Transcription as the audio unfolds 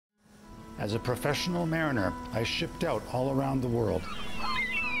As a professional mariner, I shipped out all around the world.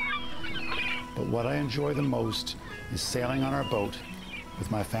 But what I enjoy the most is sailing on our boat with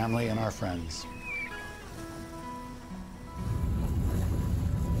my family and our friends.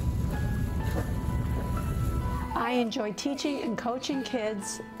 I enjoy teaching and coaching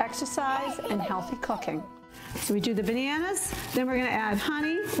kids exercise and healthy cooking. So we do the bananas, then we're going to add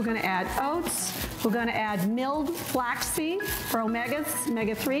honey, we're going to add oats, we're going to add milled flaxseed for omegas,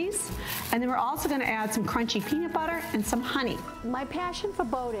 omega-3s, and then we're also going to add some crunchy peanut butter and some honey. My passion for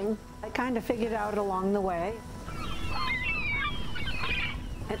boating, I kind of figured out along the way.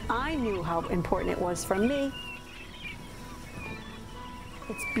 And I knew how important it was for me.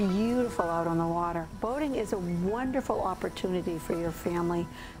 It's beautiful out on the water. Boating is a wonderful opportunity for your family,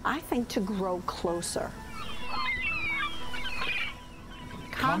 I think, to grow closer.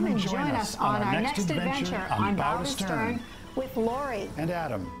 Come and join us on our next adventure on Bow to Stern with Lori and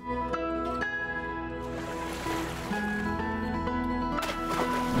Adam.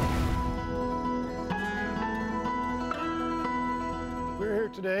 We're here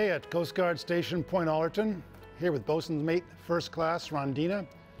today at Coast Guard Station Point Allerton, here with Boatswain's Mate First Class Rondina,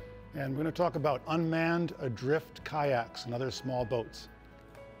 and we're going to talk about unmanned adrift kayaks and other small boats.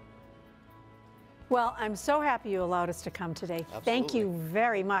 Well, I'm so happy you allowed us to come today. Absolutely. Thank you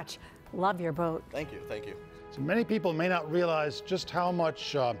very much. Love your boat. Thank you, thank you. So many people may not realize just how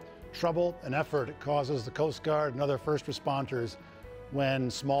much trouble and effort it causes the Coast Guard and other first responders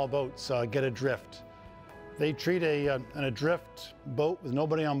when small boats get adrift. They treat an adrift boat with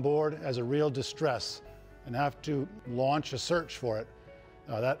nobody on board as a real distress and have to launch a search for it.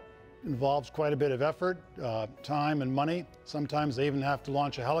 That involves quite a bit of effort, time and money. Sometimes they even have to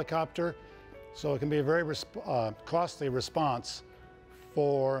launch a helicopter. So it can be a very costly response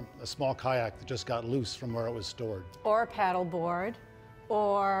for a small kayak that just got loose from where it was stored. Or a paddle board,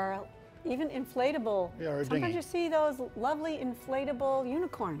 or even inflatable. Yeah, or a Sometimes dinghy. you see those lovely inflatable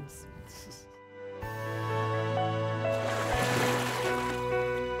unicorns.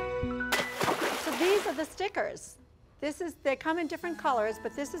 So these are the stickers. They come in different colors,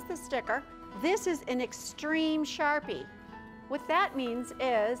 but this is the sticker. This is an extreme Sharpie. What that means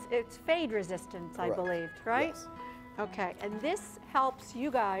is it's fade resistance, I believed, right? Yes. Okay, and this helps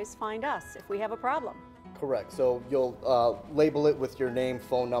you guys find us if we have a problem. Correct. So you'll label it with your name,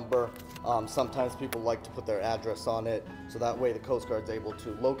 phone number. Sometimes people like to put their address on it, so that way the Coast Guard's able to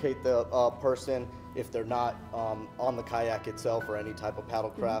locate the person if they're not on the kayak itself or any type of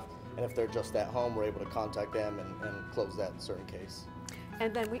paddle craft. And if they're just at home, we're able to contact them and close that certain case.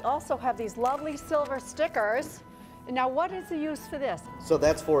 And then we also have these lovely silver stickers. Now, what is the use for this? So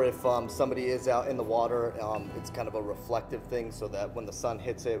that's for if somebody is out in the water, it's kind of a reflective thing so that when the sun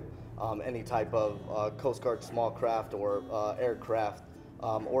hits it, any type of Coast Guard small craft or aircraft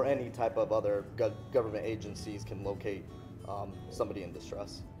or any type of other government agencies can locate somebody in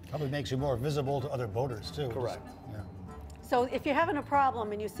distress. Probably makes you more visible to other boaters too. Correct. Yeah. So if you're having a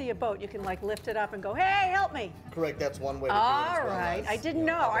problem and you see a boat, you can like lift it up and go, hey, help me. Correct, that's one way to do it. All right, I didn't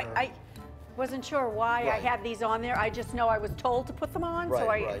know. I wasn't sure why I Right. had these on there. I just know I was told to put them on, so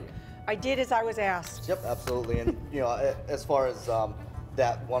I did as I was asked. Yep, absolutely. And you know, as far as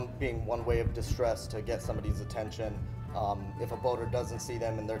that being one way of distress to get somebody's attention, if a boater doesn't see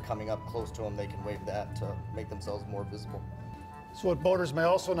them and they're coming up close to them, they can wave that to make themselves more visible. So what boaters may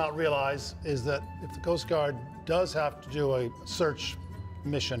also not realize is that if the Coast Guard does have to do a search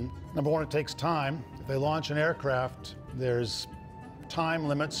mission, number one, it takes time. If they launch an aircraft, there's time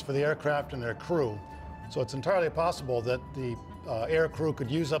limits for the aircraft and their crew. So it's entirely possible that the air crew could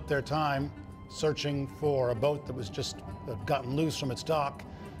use up their time searching for a boat that was just gotten loose from its dock,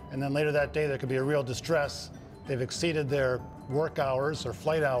 and then later that day there could be a real distress. They've exceeded their work hours or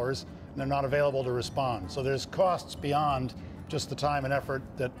flight hours, and they're not available to respond. So there's costs beyond just the time and effort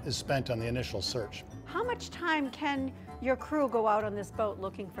that is spent on the initial search. How much time can your crew go out on this boat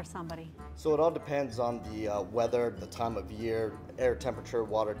looking for somebody? So it all depends on the weather, the time of year, air temperature,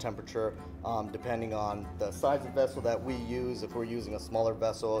 water temperature, depending on the size of vessel that we use. If we're using a smaller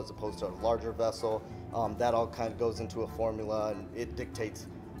vessel as opposed to a larger vessel, that all kind of goes into a formula, and it dictates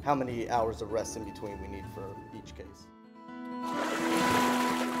how many hours of rest in between we need for each case.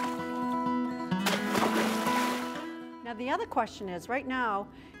 Now the other question is, right now,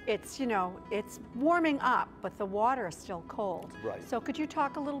 it's warming up, but the water is still cold. Right. So could you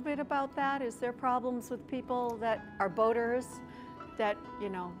talk a little bit about that? Is there problems with people that are boaters that,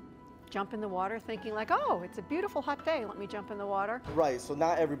 jump in the water thinking like, oh, it's a beautiful hot day, let me jump in the water? Right, so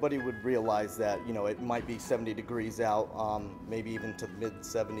not everybody would realize that, it might be 70 degrees out, maybe even to the mid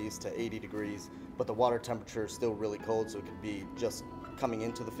 70s to 80 degrees, but the water temperature is still really cold, so it could be just coming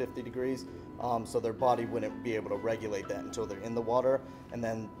into the 50 degrees. So their body wouldn't be able to regulate that until they're in the water, and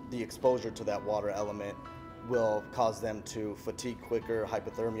then the exposure to that water element will cause them to fatigue quicker,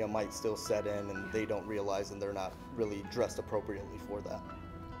 hypothermia might still set in, and they don't realize, and they're not really dressed appropriately for that.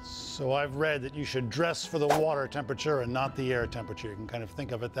 So I've read that you should dress for the water temperature and not the air temperature. You can kind of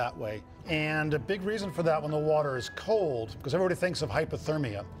think of it that way. And a big reason for that when the water is cold, because everybody thinks of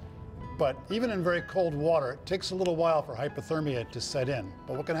hypothermia, but even in very cold water, it takes a little while for hypothermia to set in.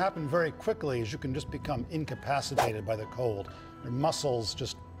 But what can happen very quickly is you can just become incapacitated by the cold. Your muscles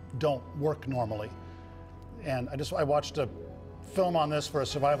just don't work normally. And I watched a film on this for a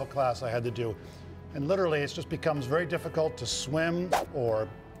survival class I had to do. And literally it just becomes very difficult to swim or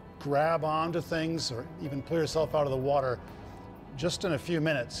grab onto things or even pull yourself out of the water just in a few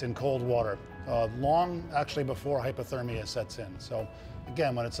minutes in cold water, long actually before hypothermia sets in. So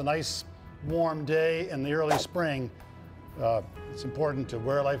again, when it's a nice warm day in the early spring, it's important to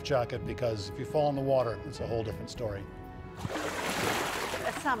wear a life jacket, because if you fall in the water, it's a whole different story.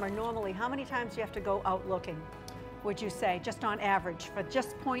 Summer, normally, how many times do you have to go out looking, would you say, just on average, for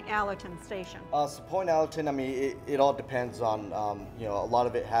just Point Allerton Station? So Point Allerton, I mean, it all depends on, you know, a lot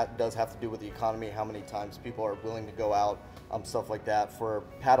of it does have to do with the economy, how many times people are willing to go out, stuff like that. For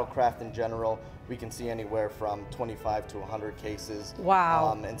paddlecraft in general, we can see anywhere from 25 to 100 cases.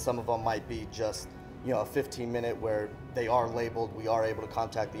 Wow. And some of them might be just, you know, a 15-minute where they are labeled, we are able to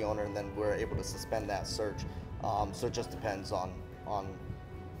contact the owner, and then we're able to suspend that search. So it just depends on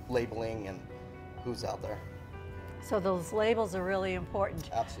labeling and who's out there. So those labels are really important.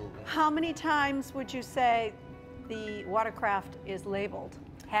 Absolutely. How many times would you say the watercraft is labeled?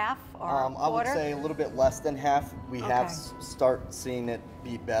 Half or quarter? I would say a little bit less than half. We have start seeing it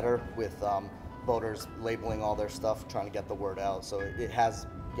be better with boaters labeling all their stuff, trying to get the word out. So it has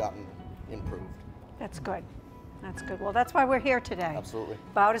gotten improved. That's good. That's good. Well, that's why we're here today. Absolutely.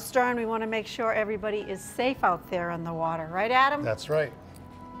 Bow to stern, we want to make sure everybody is safe out there in the water. Right, Adam? That's right.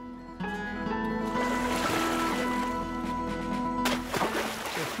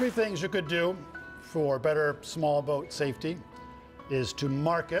 So 3 things you could do for better small boat safety is to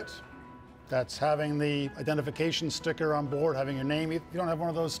mark it. That's having the identification sticker on board, having your name. If you don't have one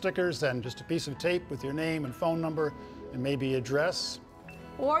of those stickers, then just a piece of tape with your name and phone number and maybe address.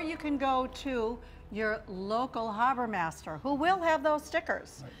 Or you can go to your local harbor master, who will have those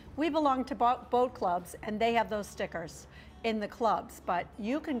stickers. Right. We belong to boat clubs, and they have those stickers in the clubs, but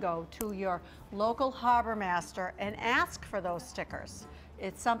you can go to your local harbor master and ask for those stickers.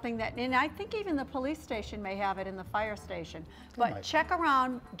 It's something that, and I think even the police station may have it, in the fire station. But check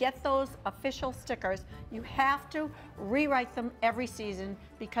around, get those official stickers. You have to rewrite them every season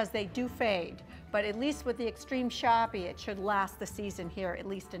because they do fade. But at least with the Extreme Sharpie, it should last the season here, at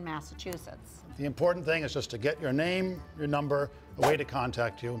least in Massachusetts. The important thing is just to get your name, your number, a way to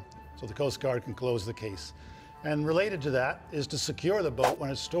contact you so the Coast Guard can close the case. And related to that is to secure the boat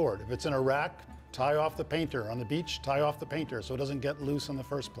when it's stored. If it's in a rack, tie off the painter. On the beach, tie off the painter so it doesn't get loose in the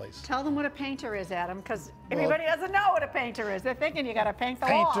first place. Tell them what a painter is, Adam, because everybody doesn't know what a painter is. They're thinking you got to paint the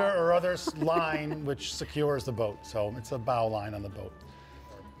wall. Painter or other line which secures the boat. So it's a bow line on the boat.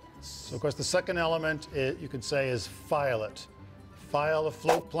 So of course the second element, you could say, is file it. File a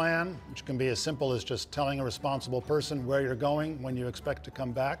float plan, which can be as simple as just telling a responsible person where you're going, when you expect to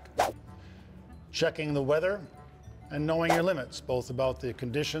come back. Checking the weather, and knowing your limits, both about the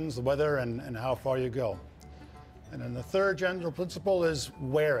conditions, the weather, and how far you go. And then the third general principle is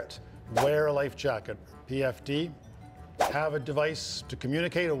wear it. Wear a life jacket, PFD. Have a device to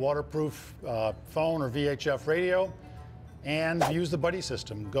communicate, a waterproof phone or VHF radio, and use the buddy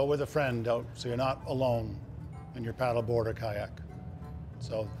system. Go with a friend out so you're not alone in your paddleboard or kayak.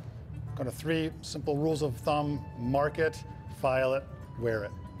 So, kind of 3 simple rules of thumb: mark it, file it, wear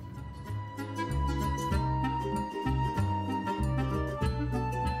it.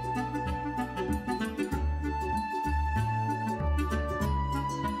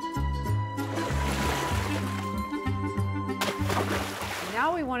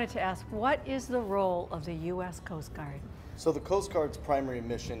 Now we wanted to ask, what is the role of the U.S. Coast Guard? So the Coast Guard's primary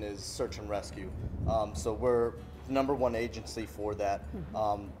mission is search and rescue. So we're the #1 agency for that.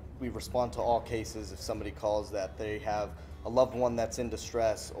 We respond to all cases if somebody calls that they have a loved one that's in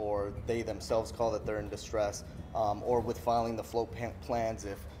distress, or they themselves call that they're in distress, or with filing the float plans.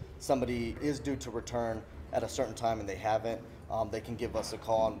 If somebody is due to return at a certain time and they haven't, they can give us a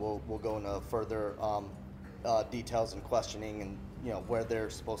call, and we'll go into further details and questioning, and where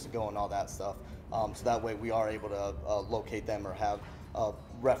they're supposed to go and all that stuff. So that way we are able to locate them or have a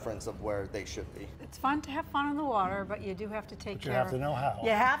reference of where they should be. It's fun to have fun in the water, but you do have to take care. You have to know how.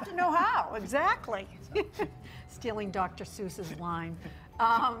 You have to know how, exactly. Stealing Dr. Seuss's line.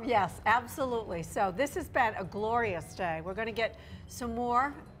 Yes, absolutely. So this has been a glorious day. We're going to get some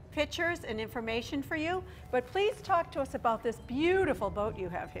more pictures and information for you, but please talk to us about this beautiful boat you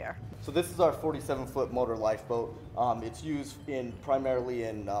have here. So this is our 47-foot motor lifeboat. It's used primarily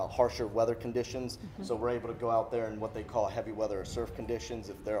in harsher weather conditions. So we're able to go out there in what they call heavy weather or surf conditions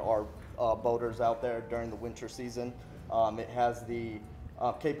if there are boaters out there during the winter season. It has the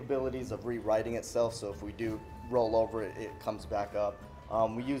capabilities of rewriting itself, so if we do roll over it, it comes back up.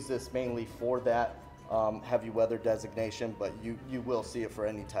 We use this mainly for that heavy weather designation, but you will see it for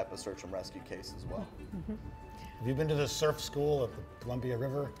any type of search and rescue case as well. Have you been to the surf school at the Columbia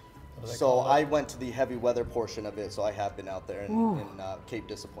River? So I went to the heavy weather portion of it, so I have been out there in Cape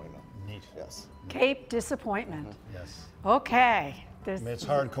Disappointment. Neat. Yes. Cape Disappointment. Yes. Okay. I mean, it's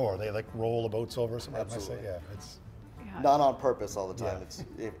hardcore. They like roll the boats over. Something Absolutely. Yeah, it's. Not on purpose all the time. Yeah. It's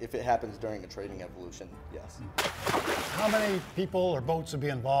if it happens during a training evolution, yes. How many people or boats would be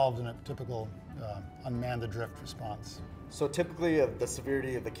involved in a typical unmanned adrift response? So typically, of the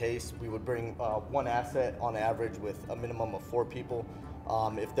severity of the case, we would bring one asset on average with a minimum of 4 people.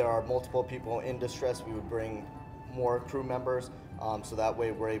 If there are multiple people in distress, we would bring more crew members, so that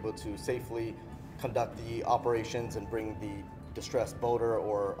way we're able to safely conduct the operations and bring the distressed boater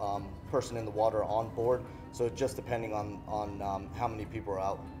or person in the water on board. So just depending on how many people are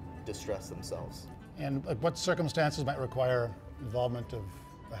out distressed themselves. And what circumstances might require involvement of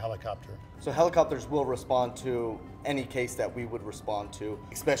a helicopter? So helicopters will respond to any case that we would respond to,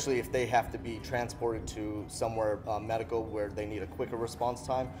 especially if they have to be transported to somewhere medical where they need a quicker response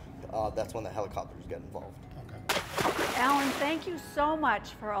time. That's when the helicopters get involved. Okay. Alan, thank you so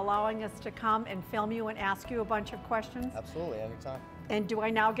much for allowing us to come and film you and ask you a bunch of questions. Absolutely, anytime. And do I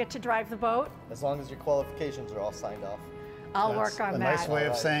now get to drive the boat? As long as your qualifications are all signed off. I'll That's work on a that. nice way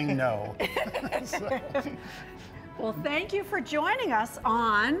of saying no. Well, thank you for joining us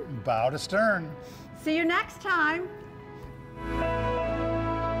on Bow to stern. See you next time.